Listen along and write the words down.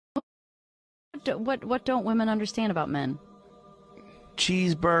what don't women understand about men?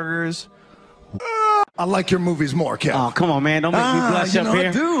 Cheeseburgers. I like your movies more, Kev. Oh, come on, man. Don't make me blush up here.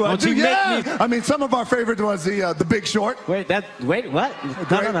 I do. Make me... I mean, some of our favorites was the Big Short. Wait, what?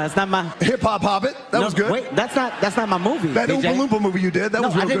 No, that's not my... Hip Hop Hobbit. That was good. Wait, that's not my movie. That Oompa Loompa movie you did, that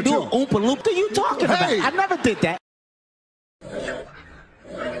was real good, too. I didn't do Oompa Loompa. What are you talking about? I never did that.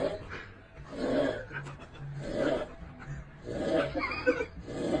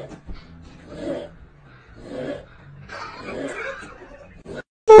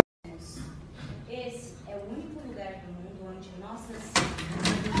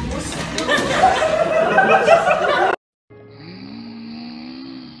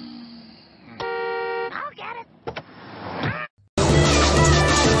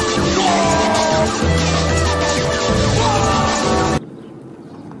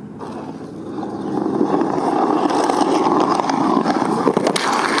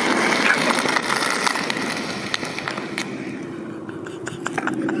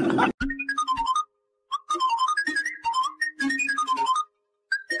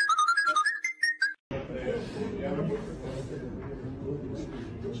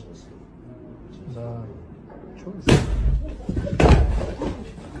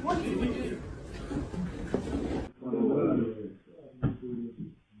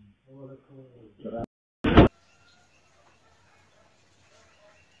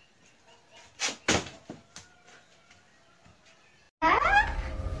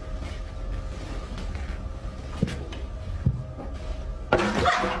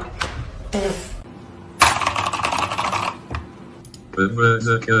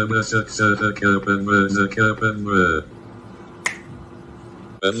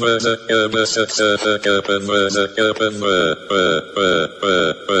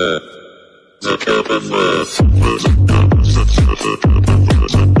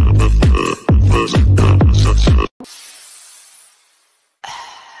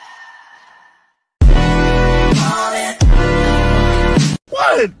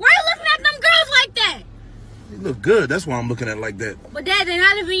 Look good. That's why I'm looking at it like that. But Dad, they're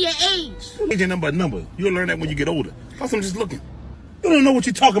not even your age. Age ain't nothing but a number. You'll learn that when you get older. Plus, I'm just looking. You don't know what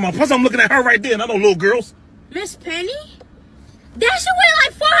you're talking about. Plus, I'm looking at her right there, and I know little girls. Miss Penny? Dad should weigh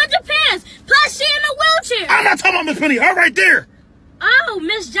like 400 pounds. Plus, she in a wheelchair. I'm not talking about Miss Penny. Her right there. Oh,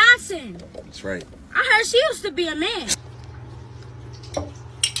 Miss Johnson. That's right. I heard she used to be a man.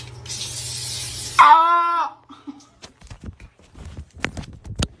 Ah!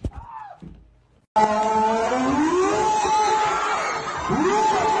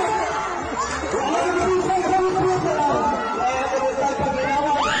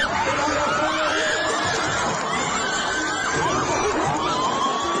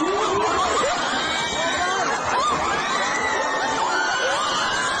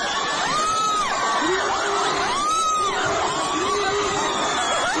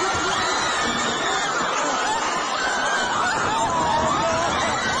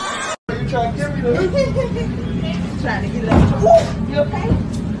 Trying to get me trying to get it out. You okay?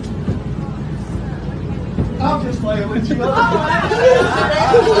 I'm just playing with you.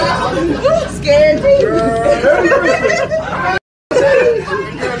 Scared me.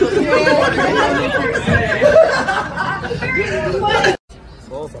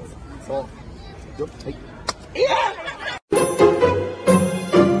 Fall. Yeah.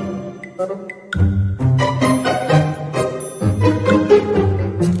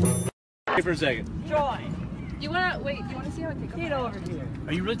 For a second. Joy. You wanna wait? Do you wanna see how I take them? Get over here.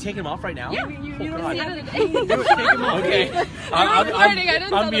 Are you really taking them off right now? Yeah. You don't see how to take them off. Okay.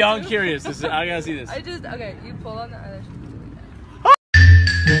 I'm beyond curious. I gotta see this. Okay. You pull on the eyelash.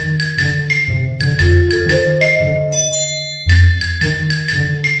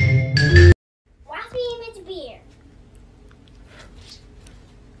 Watch me in its beer.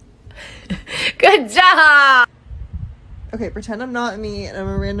 Good job. Okay, pretend I'm not me and I'm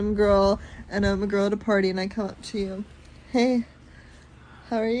a random girl and I'm a girl at a party and I come up to you. Hey,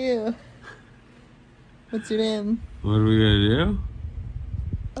 how are you? What's your name? What are we gonna do?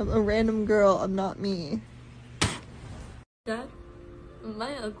 I'm a random girl, I'm not me. Dad, am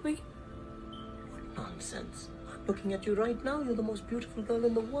I ugly? What nonsense. I'm looking at you right now. You're the most beautiful girl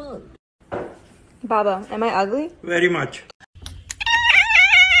in the world. Baba, am I ugly? Very much.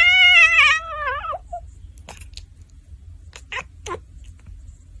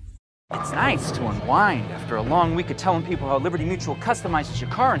 It's nice to unwind after a long week of telling people how Liberty Mutual customizes your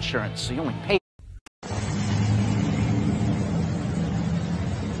car insurance so you only pay.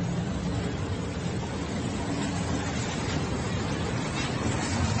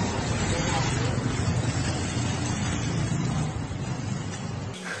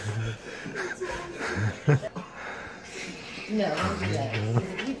 No, don't do that.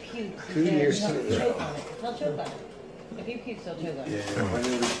 If he pukes, 2 years he'll too. choke on it. He'll choke on it. If he pukes, he'll choke on it.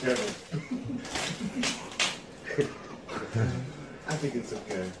 I think it's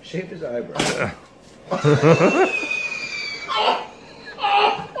okay. Shape his eyebrow.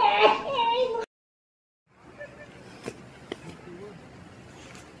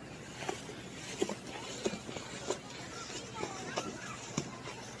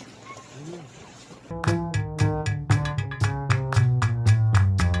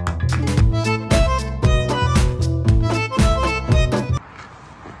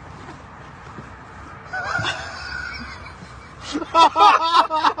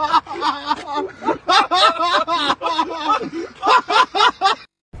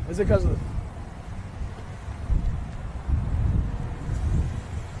 Is it because of...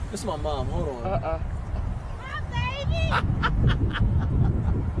 This is my mom. Hold on.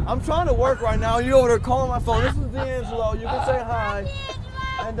 I'm trying to work right now. You over there calling my phone. This is D'Angelo. You can say hi.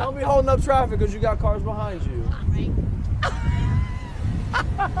 And don't be holding up traffic because you got cars behind you.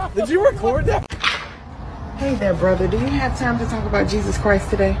 Did you record that? Hey there, brother. Do you have time to talk about Jesus Christ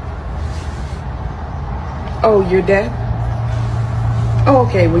today? Oh, you're dead? Oh,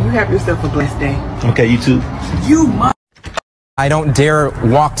 okay. Well, you have yourself a blessed day. Okay, you too. You must. I don't dare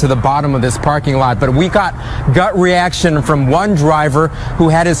walk to the bottom of this parking lot, but we got gut reaction from one driver who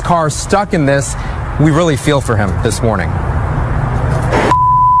had his car stuck in this. We really feel for him this morning.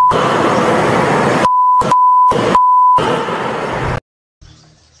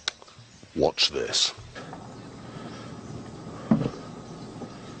 Watch this.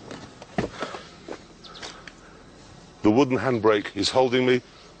 The wooden handbrake is holding me.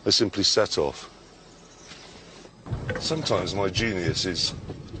 I simply set off. Sometimes my genius is...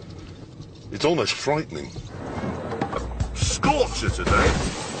 it's almost frightening. Scorcher today.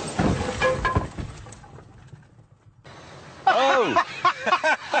 Oh!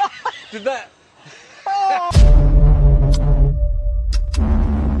 Did that...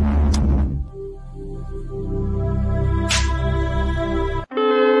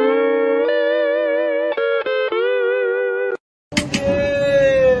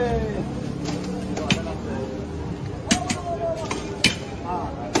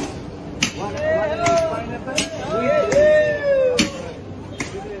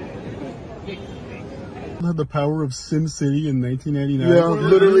 Had the power of Sim City in 1989. Yeah,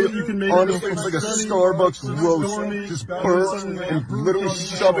 literally, you can make honestly, it's like a Starbucks roast. Just burnt and literally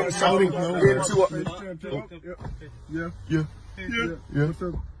shoving something into a... Yeah.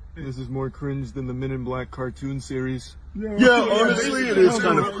 This is more cringe than the Men in Black cartoon series. Yeah, honestly, it is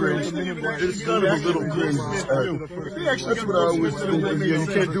kind of cringe. It's kind of a little cringe. That's what I was thinking. Yeah, you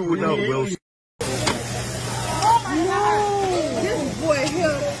can't do it without Will. This boy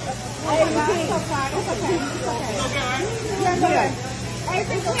here. Hey, it's okay. You're good. Hey,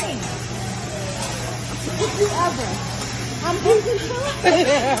 it's clean. Did you ever? I'm hungry too.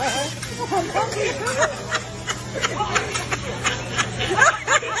 I'm hungry too.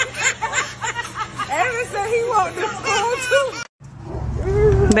 Evan said he walked to school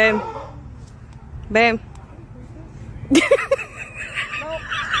too. Babe. Babe.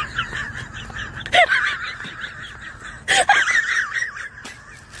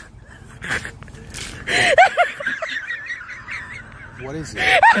 What is it?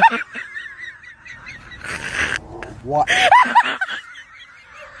 What?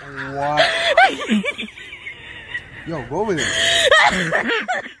 What? Yo, go over there.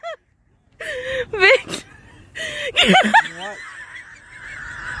 Vic. What?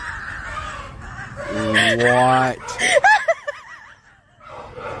 What?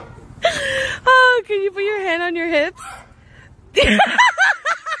 Oh, can you put your hand on your hips?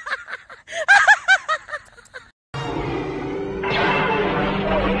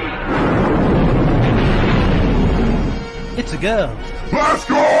 It's a girl. Let's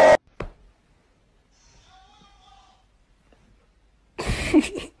go!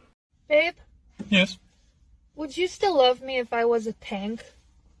 Babe, Yes. would you still love me if I was a tank?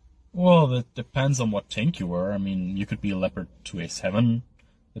 Well, that depends on what tank you were. I mean, you could be a Leopard 2A7,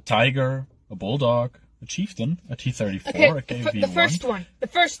 a Tiger, a Bulldog, a Chieftain, a T-34, Okay, a KV-1. the first one. The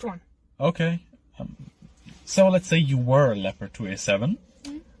first one. Okay. So let's say you were a Leopard 2A7.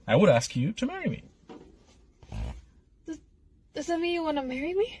 I would ask you to marry me. Does that mean you want to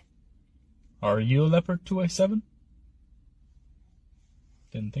marry me? Are you a Leopard 2A7?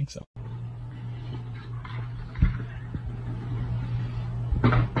 Didn't think so.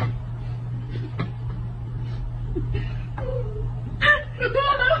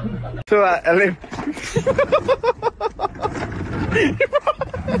 So, Alim.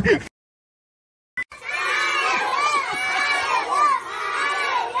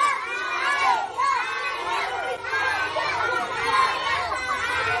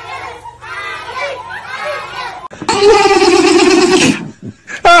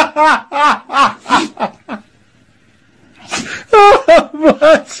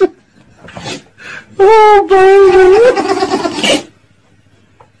 Oh, baby.